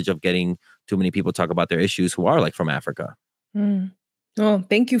privilege of getting too many people talk about their issues who are like from Africa. Mm. Well,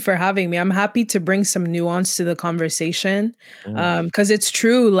 thank you for having me. I'm happy to bring some nuance to the conversation. Because it's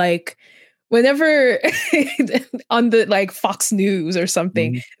true, like whenever on the like Fox News or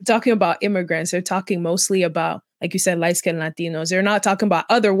something, talking about immigrants, they're talking mostly about, like you said, light-skinned Latinos. They're not talking about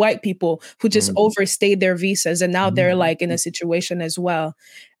other white people who just overstayed their visas and now they're like in a situation as well.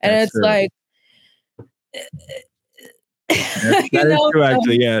 And That's it's true. like, That is true,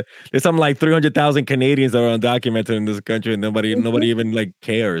 actually. Yeah, there's something like 300,000 Canadians that are undocumented in this country, and nobody even like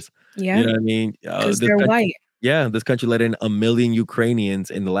cares. yeah, You know what I mean? because they're white. Yeah, this country let in 1 million Ukrainians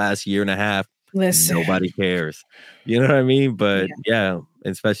in the last year and a half. Listen, Nobody cares. You know what I mean? But yeah.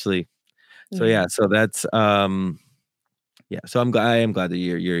 especially. So yeah, so that's yeah. So I am glad that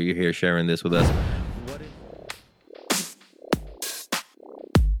you're here sharing this with us.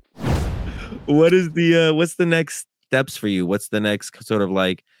 What is the what's the next steps for you? What's the next sort of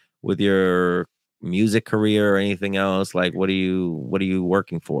like with your music career or anything else? Like what are you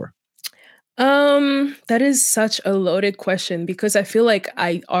working for? That is such a loaded question because I feel like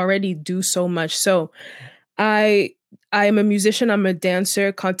I already do so much. So I I'm a musician, I'm a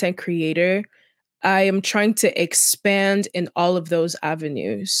dancer, content creator. I am trying to expand in all of those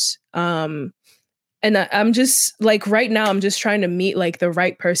avenues. And I'm just like right now, I'm just trying to meet like the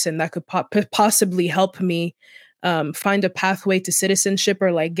right person that could possibly help me find a pathway to citizenship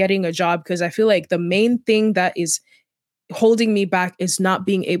or like getting a job. Because I feel like the main thing that is holding me back is not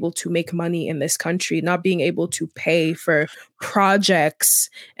being able to make money in this country, not being able to pay for projects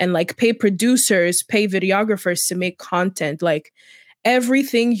and like pay producers, pay videographers to make content. Like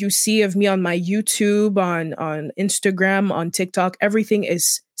everything you see of me on my YouTube, on Instagram, on TikTok, everything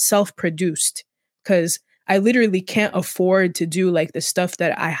is self-produced because I literally can't afford to do like the stuff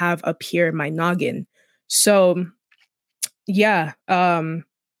that I have up here in my noggin. So yeah.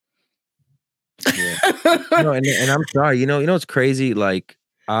 Yeah. No, and I'm sorry. It's crazy. Like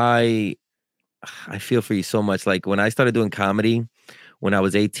I feel for you so much. Like when I started doing comedy when I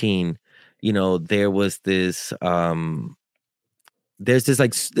was 18, there was this there's this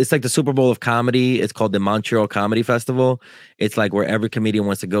like it's like the Super Bowl of comedy. It's called the Montreal Comedy Festival. It's like where every comedian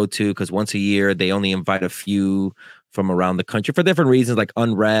wants to go to because once a year they only invite a few from around the country for different reasons, like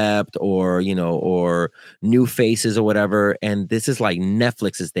Unwrapped or or new faces or whatever. And this is like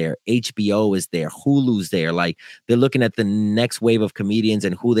Netflix is there, HBO is there, Hulu's there. Like they're looking at the next wave of comedians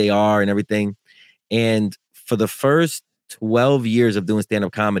and who they are and everything. And for the first 12 years of doing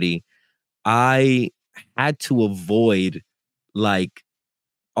stand-up comedy, I had to avoid like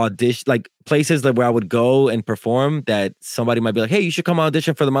audition, like places where I would go and perform that somebody might be like, hey, you should come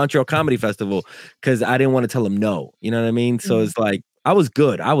audition for the Montreal Comedy Festival. Cause I didn't want to tell them no. You know what I mean? So it's like, I was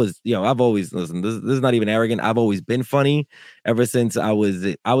good. I was, I've always listened. This is not even arrogant. I've always been funny ever since ever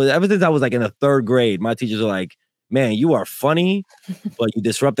since I was like in the 3rd grade. My teachers are like, man, you are funny, but you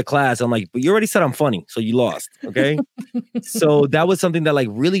disrupt the class. I'm like, but you already said I'm funny. So you lost. Okay. So that was something that like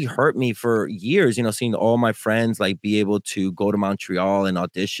really hurt me for years, seeing all my friends like be able to go to Montreal and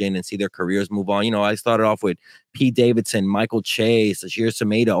audition and see their careers move on. I started off with Pete Davidson, Michael Chase, Ashir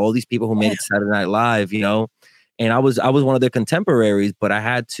Sameda, all these people who made it to Saturday Night Live, and I was one of their contemporaries, but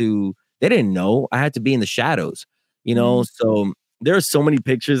they didn't know. I had to be in the shadows, so there are so many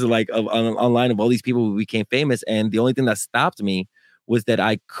pictures like of online of all these people who became famous. And the only thing that stopped me was that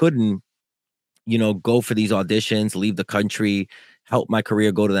I couldn't go for these auditions, leave the country, help my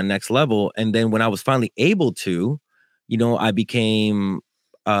career go to the next level. And then when I was finally able to, I became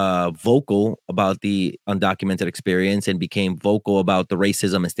vocal about the undocumented experience and became vocal about the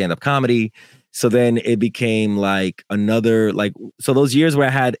racism and stand-up comedy. So then it became like so those years where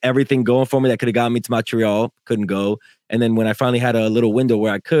I had everything going for me that could have got me to Montreal, couldn't go. And then when I finally had a little window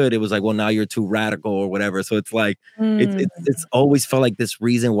where I could, it was like, well, now you're too radical or whatever. So it's like, it's always felt like this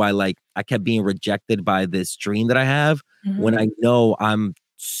reason why like I kept being rejected by this dream that I have when I know I'm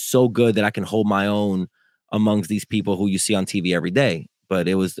so good that I can hold my own amongst these people who you see on TV every day. But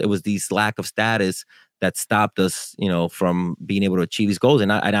it was these lack of status that stopped us, from being able to achieve these goals.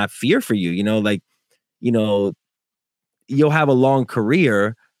 And I fear for you, you'll have a long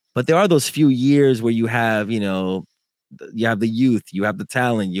career, but there are those few years where you have, you have the youth, you have the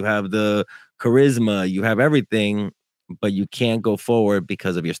talent, you have the charisma, you have everything, but you can't go forward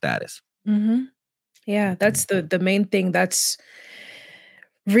because of your status. Yeah, that's the main thing. That's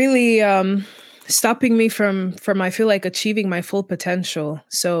really stopping me from I feel like achieving my full potential.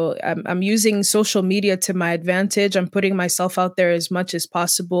 So I'm using social media to my advantage. I'm putting myself out there as much as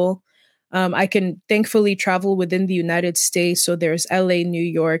possible. I can thankfully travel within the United States. So there's LA, New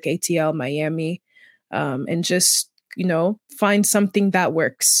York, ATL, Miami, and just, find something that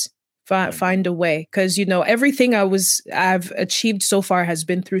works. Find a way. Because, everything I've achieved so far has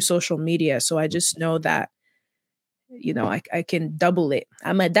been through social media. So I just know that, I can double it.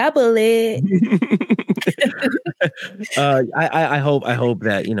 I'm a double it. I hope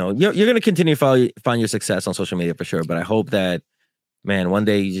that, you're going to continue to find your success on social media for sure. But I hope that, man, one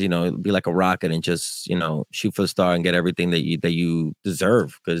day, be like a rocket and just, shoot for the star and get everything that you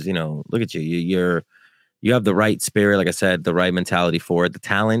deserve. Because, look at you. You have the right spirit, like I said, the right mentality for it, the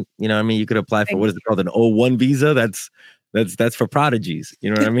talent. You know what I mean? You could apply for what is it called, an O1 visa? That's for prodigies. You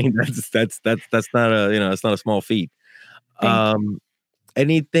know what I mean? That's not it's not a small feat.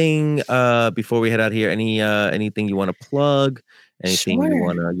 Anything before we head out here? Anything you want to plug? Anything you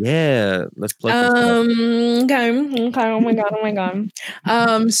want to? Let's plug some stuff. Okay. Oh my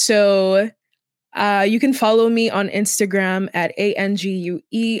god. So you can follow me on Instagram at ANGUESOMX,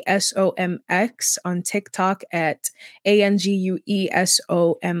 on TikTok at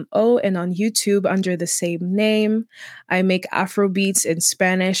ANGUESOMO, and on YouTube under the same name. I make Afro beats in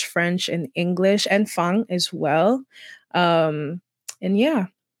Spanish, French, and English, and Fang as well. And yeah,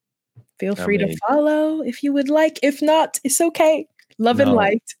 feel free to follow if you would like. If not, it's okay. Love and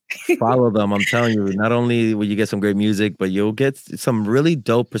light. Follow them. I'm telling you, not only will you get some great music, but you'll get some really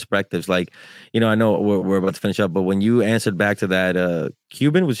dope perspectives. Like, I know we're about to finish up, but when you answered back to that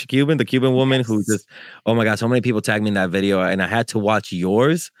Cuban, was she Cuban? The Cuban woman who just, oh my God, so many people tagged me in that video, and I had to watch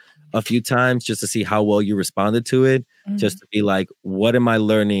yours a few times just to see how well you responded to it, just to be like, what am I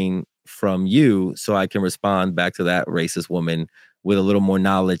learning from you so I can respond back to that racist woman with a little more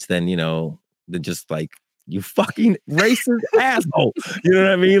knowledge than, than just like, you fucking racist asshole. You know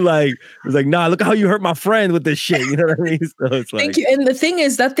what I mean? Like, it's like, nah, look how you hurt my friend with this shit. You know what I mean? So it's like, thank you. And the thing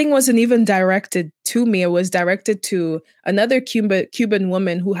is, that thing wasn't even directed to me. It was directed to another Cuban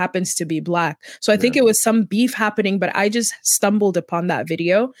woman who happens to be Black. So I think it was some beef happening, but I just stumbled upon that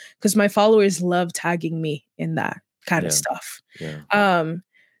video because my followers love tagging me in that kind of stuff.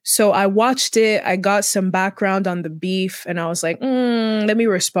 So I watched it. I got some background on the beef, and I was like, let me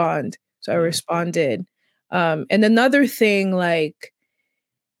respond. So I responded. And another thing, like,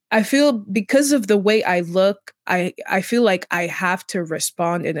 I feel because of the way I look, I feel like I have to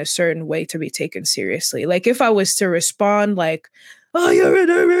respond in a certain way to be taken seriously. Like, if I was to respond like, oh,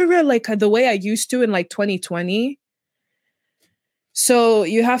 you're like the way I used to in like 2020. So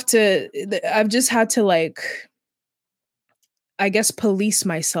I've just had to, like, I guess, tone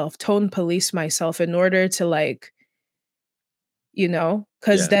police myself in order to, like,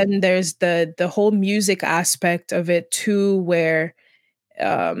 because then there's the whole music aspect of it too, where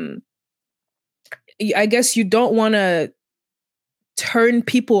I guess you don't want to turn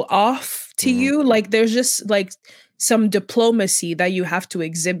people off to you. Like, there's just like some diplomacy that you have to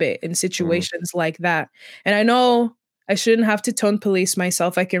exhibit in situations like that. And I know I shouldn't have to tone police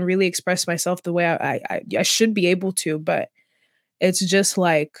myself. I can really express myself the way I should be able to, but it's just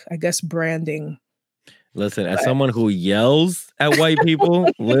like, I guess, branding. Listen, as someone who yells at white people,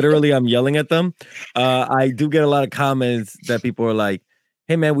 literally I'm yelling at them. I do get a lot of comments that people are like,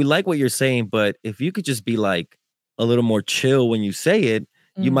 hey man, we like what you're saying, but if you could just be like a little more chill when you say it,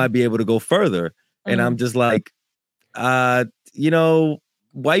 you might be able to go further. And I'm just like,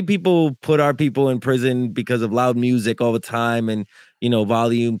 white people put our people in prison because of loud music all the time and,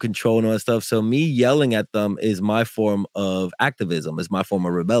 volume control and all that stuff. So me yelling at them is my form of activism, is my form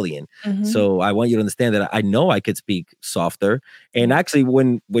of rebellion. So I want you to understand that I know I could speak softer. And actually,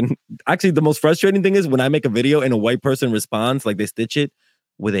 when actually the most frustrating thing is when I make a video and a white person responds, like they stitch it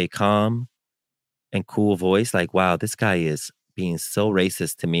with a calm and cool voice, like, wow, this guy is being so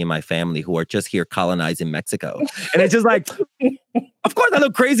racist to me and my family who are just here colonizing Mexico. And it's just like, of course I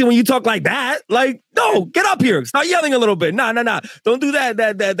look crazy when you talk like that. Like, no, get up here. Start yelling a little bit. Nah. Don't do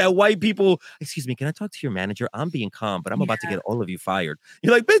that white people. Excuse me, can I talk to your manager? I'm being calm, but I'm about to get all of you fired.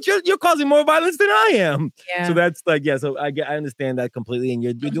 You're like, bitch, you're causing more violence than I am. Yeah. So that's like, so I understand that completely. And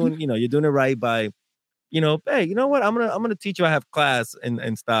you're doing, you're doing it right by, hey, you know what? I'm gonna teach you. I have class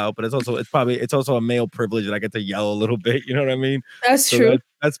and style, but it's also a male privilege that I get to yell a little bit. You know what I mean? That's true.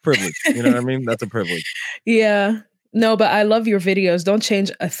 That's privilege. You know what I mean? That's a privilege. Yeah. No, but I love your videos. Don't change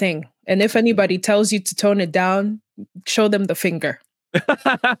a thing. And if anybody tells you to tone it down, show them the finger.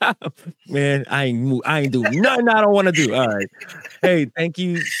 Man, I ain't do nothing I don't want to do. All right. Hey, thank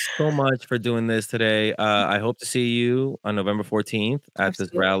you so much for doing this today. I hope to see you on November 14th at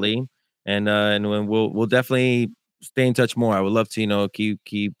this rally. And we'll definitely stay in touch more. I would love to,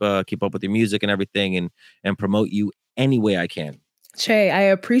 keep up with your music and everything and promote you any way I can. Che, I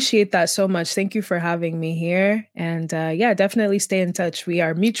appreciate that so much. Thank you for having me here. And yeah, definitely stay in touch. We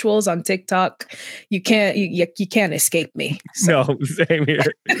are mutuals on TikTok. You can't escape me. So. No, same here.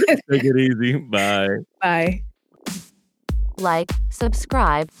 Take it easy. Bye. Bye. Like,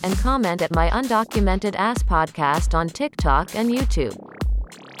 subscribe, and comment at My Undocumented Ass Podcast on TikTok and YouTube.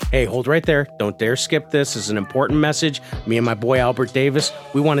 Hey, hold right there. Don't dare skip this. This is an important message. Me and my boy Albert Davis,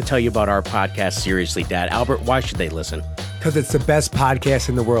 we want to tell you about our podcast, Seriously Dad. Albert, why should they listen? Because it's the best podcast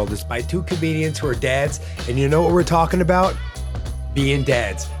in the world. It's by two comedians who are dads. And you know what we're talking about? Being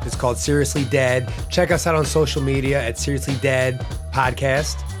dads. It's called Seriously Dad. Check us out on social media at Seriously Dad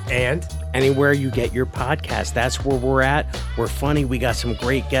Podcast. And anywhere you get your podcast, that's where we're at. We're funny. We got some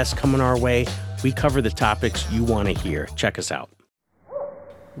great guests coming our way. We cover the topics you want to hear. Check us out.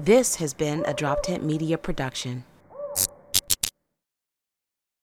 This has been a Drop Tent Media production.